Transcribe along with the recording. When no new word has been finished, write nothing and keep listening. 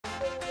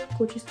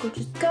Gorgeous,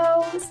 gorgeous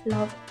girls.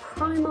 Love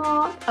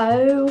Primark.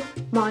 Oh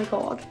my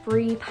god,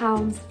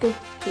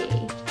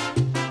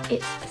 £3.50.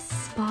 It's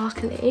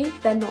sparkly.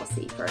 They're not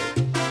see-through.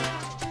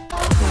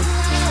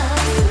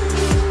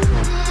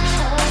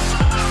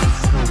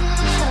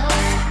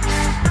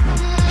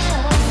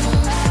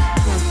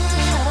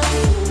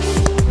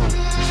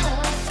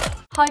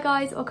 Hi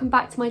guys, welcome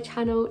back to my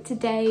channel.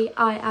 Today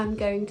I am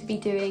going to be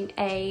doing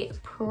a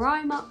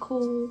Primark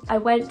haul. I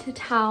went to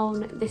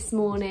town this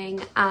morning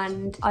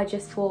and I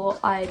just thought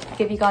I'd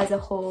give you guys a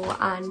haul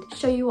and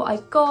show you what I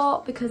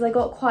got, because I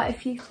got quite a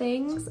few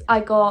things.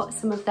 I got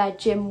some of their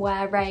gym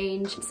wear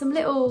range, some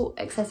little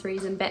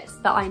accessories and bits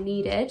that I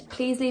needed.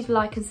 Please leave a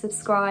like and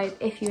subscribe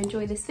if you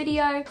enjoy this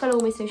video. Follow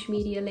all my social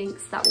media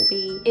links that will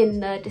be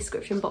in the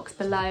description box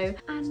below.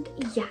 And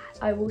yeah,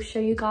 I will show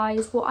you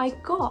guys what I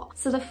got.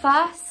 So the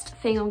first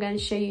thing I'm going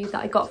to show you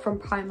that I got from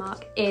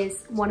Primark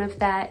is one of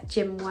their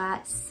gym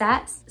wear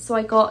sets. So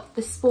I got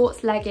the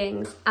sports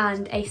leggings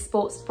and a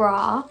sports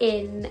bra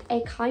in a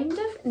kind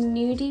of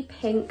nudie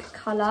pink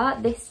colour.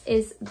 This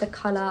is the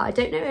colour. I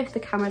don't know if the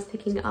camera's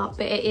picking it up,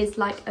 but it is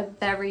like a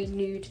very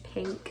nude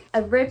pink.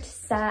 A ribbed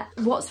set.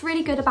 What's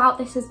really good about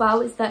this as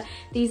well is that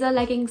these are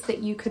leggings that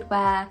you could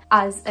wear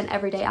as an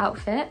everyday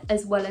outfit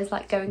as well as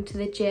like going to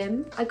the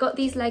gym. I got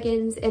these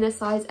leggings in a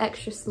size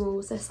extra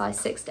small, so size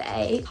 6 to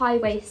 8,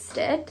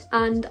 high-waisted,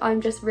 and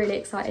I'm just really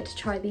excited to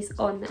try these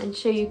on and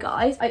show you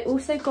guys. I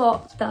also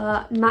got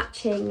the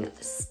matching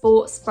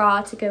sports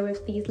bra to go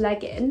with these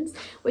leggings,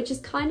 which is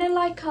kind of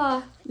like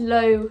a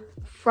low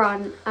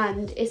front,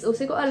 and it's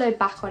also got a low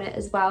back on it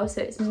as well,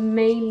 so it's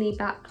mainly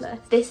backless.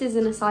 This is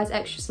in a size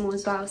extra small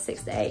as well,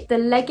 6 to 8. The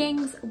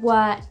leggings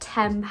were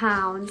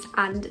 £10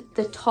 and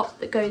the top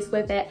that goes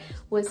with it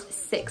was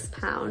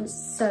 £6,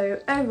 so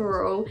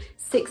overall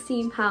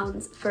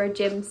 £16 for a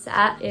gym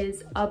set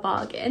is a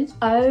bargain.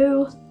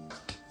 Oh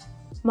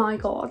my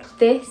god,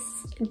 this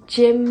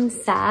gym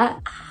set,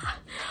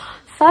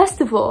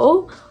 first of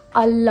all,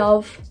 I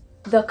love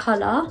the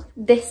colour.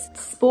 This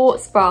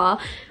sports bra,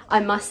 I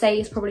must say,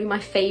 is probably my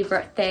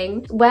favourite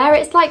thing, where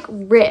it's like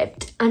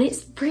ribbed and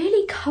it's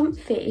really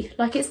comfy.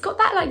 Like it's got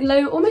that like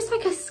low, almost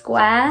like a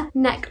square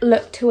neck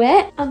look to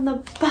it, and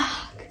the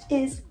back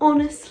is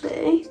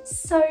honestly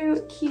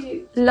so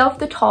cute. Love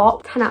the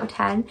top, 10 out of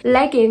 10.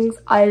 Leggings,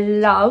 I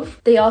love.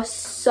 They are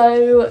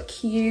so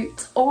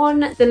cute.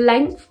 On the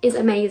length is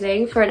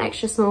amazing for an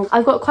extra small.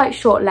 I've got quite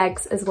short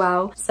legs as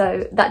well,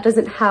 so that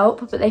doesn't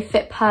help, but they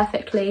fit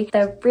perfectly.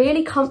 They're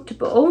really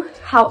comfortable.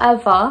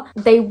 However,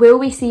 they will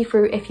be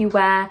see-through if you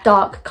wear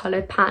dark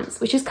coloured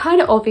pants, which is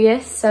kind of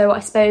obvious. So I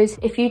suppose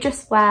if you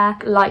just wear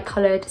light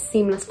coloured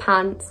seamless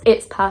pants,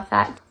 it's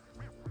perfect.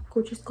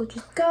 Gorgeous,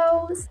 gorgeous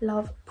girls.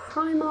 Love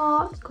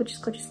Primark. Gorgeous,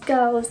 gorgeous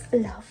girls.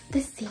 Love the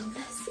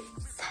seamless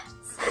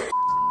sets.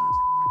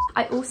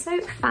 I also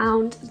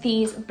found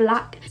these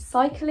black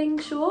cycling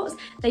shorts.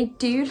 They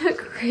do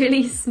look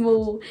really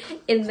small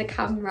in the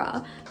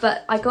camera,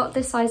 but I got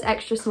this size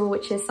extra small,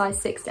 which is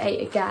size 6 to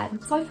 8 again.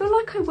 So I feel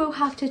like I will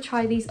have to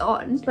try these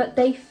on, but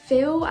they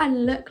feel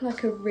and look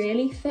like a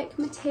really thick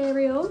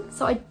material,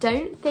 so I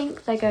don't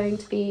think they're going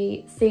to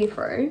be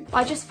see-through.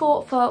 I just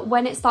thought for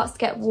when it starts to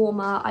get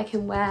warmer, I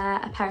can wear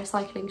a pair of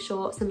cycling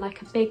shorts and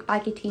like a big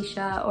baggy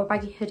t-shirt or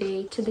baggy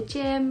hoodie to the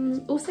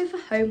gym, also for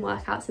home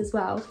workouts as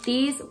well.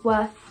 These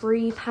were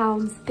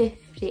 £3.50.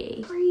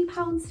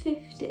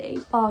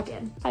 £3.50.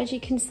 Bargain. As you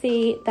can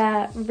see,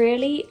 they're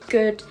really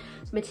good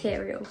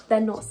material. They're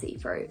not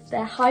see-through.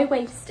 They're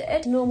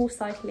high-waisted, normal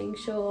cycling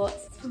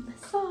shorts from the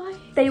side.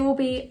 They will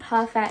be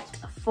perfect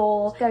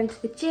for going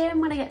to the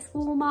gym when it gets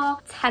warmer.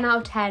 10 out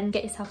of 10.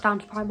 Get yourself down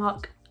to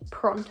Primark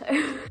pronto.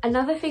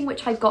 Another thing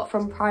which I got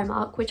from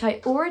Primark, which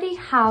I already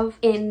have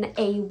in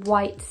a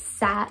white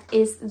set,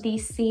 is the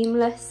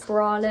seamless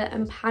bralette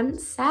and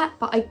pants set,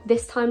 but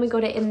this time I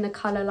got it in the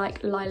colour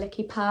like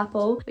lilac-y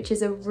purple, which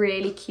is a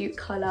really cute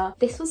colour.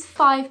 This was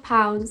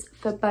 £5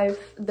 for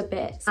both the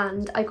bits,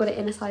 and I got it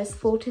in a size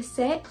 4 to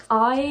 6.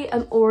 I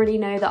already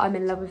know that I'm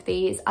in love with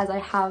these, as I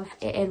have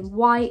it in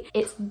white.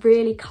 It's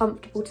really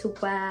comfortable to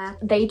wear.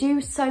 They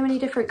do so many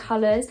different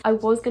colours. I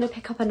was going to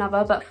pick up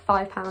another, but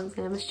 £5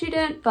 and I'm a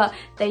student, but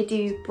they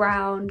do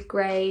brown,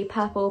 grey,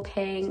 purple,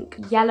 pink,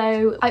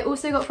 yellow. I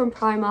also got from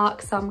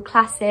Primark some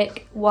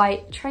classic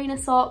white trainer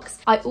socks.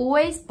 I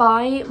always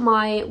buy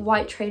my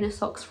white trainer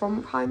socks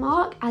from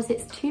Primark, as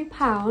it's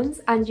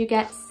 £2 and you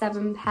get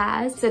 7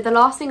 pairs. So the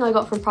last thing I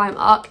got from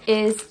Primark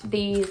is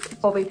these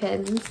bobby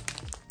pins,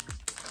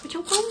 which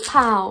are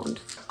 £1.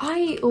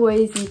 I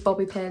always use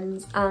bobby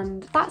pins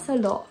and that's a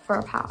lot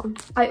for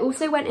 £1. I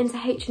also went into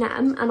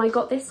H&M and I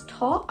got this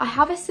top. I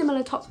have a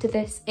similar top to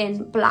this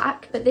in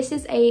black, but this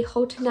is a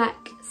halter neck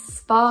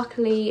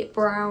sparkly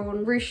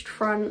brown ruched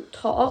front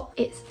top.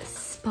 It's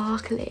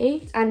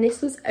sparkly and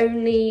this was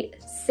only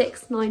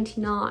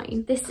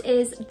 £6.99. This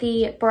is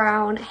the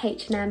brown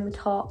H&M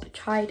top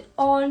tried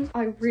on.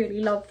 I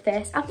really love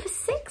this, and for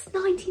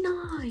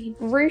 £6.99.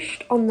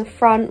 Ruched on the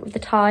front with the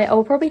tie.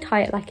 I'll probably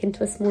tie it like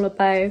into a smaller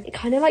bow. It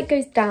kind of like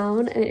goes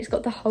down and it's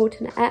got the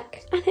halter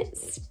neck and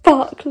it's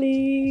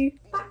sparkly.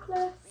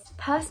 Backless.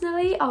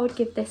 Personally, I would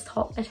give this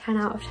top a 10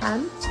 out of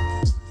 10.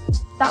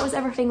 That was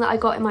everything that I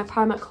got in my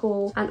Primark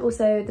haul and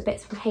also the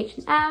bits from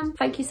H&M.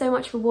 Thank you so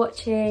much for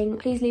watching.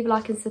 Please leave a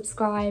like and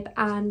subscribe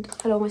and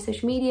follow all my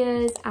social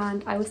medias,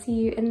 and I will see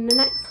you in the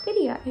next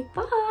video.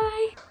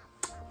 Bye!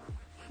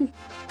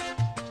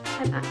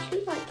 I'm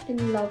actually like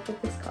in love with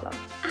this colour.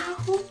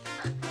 Ow!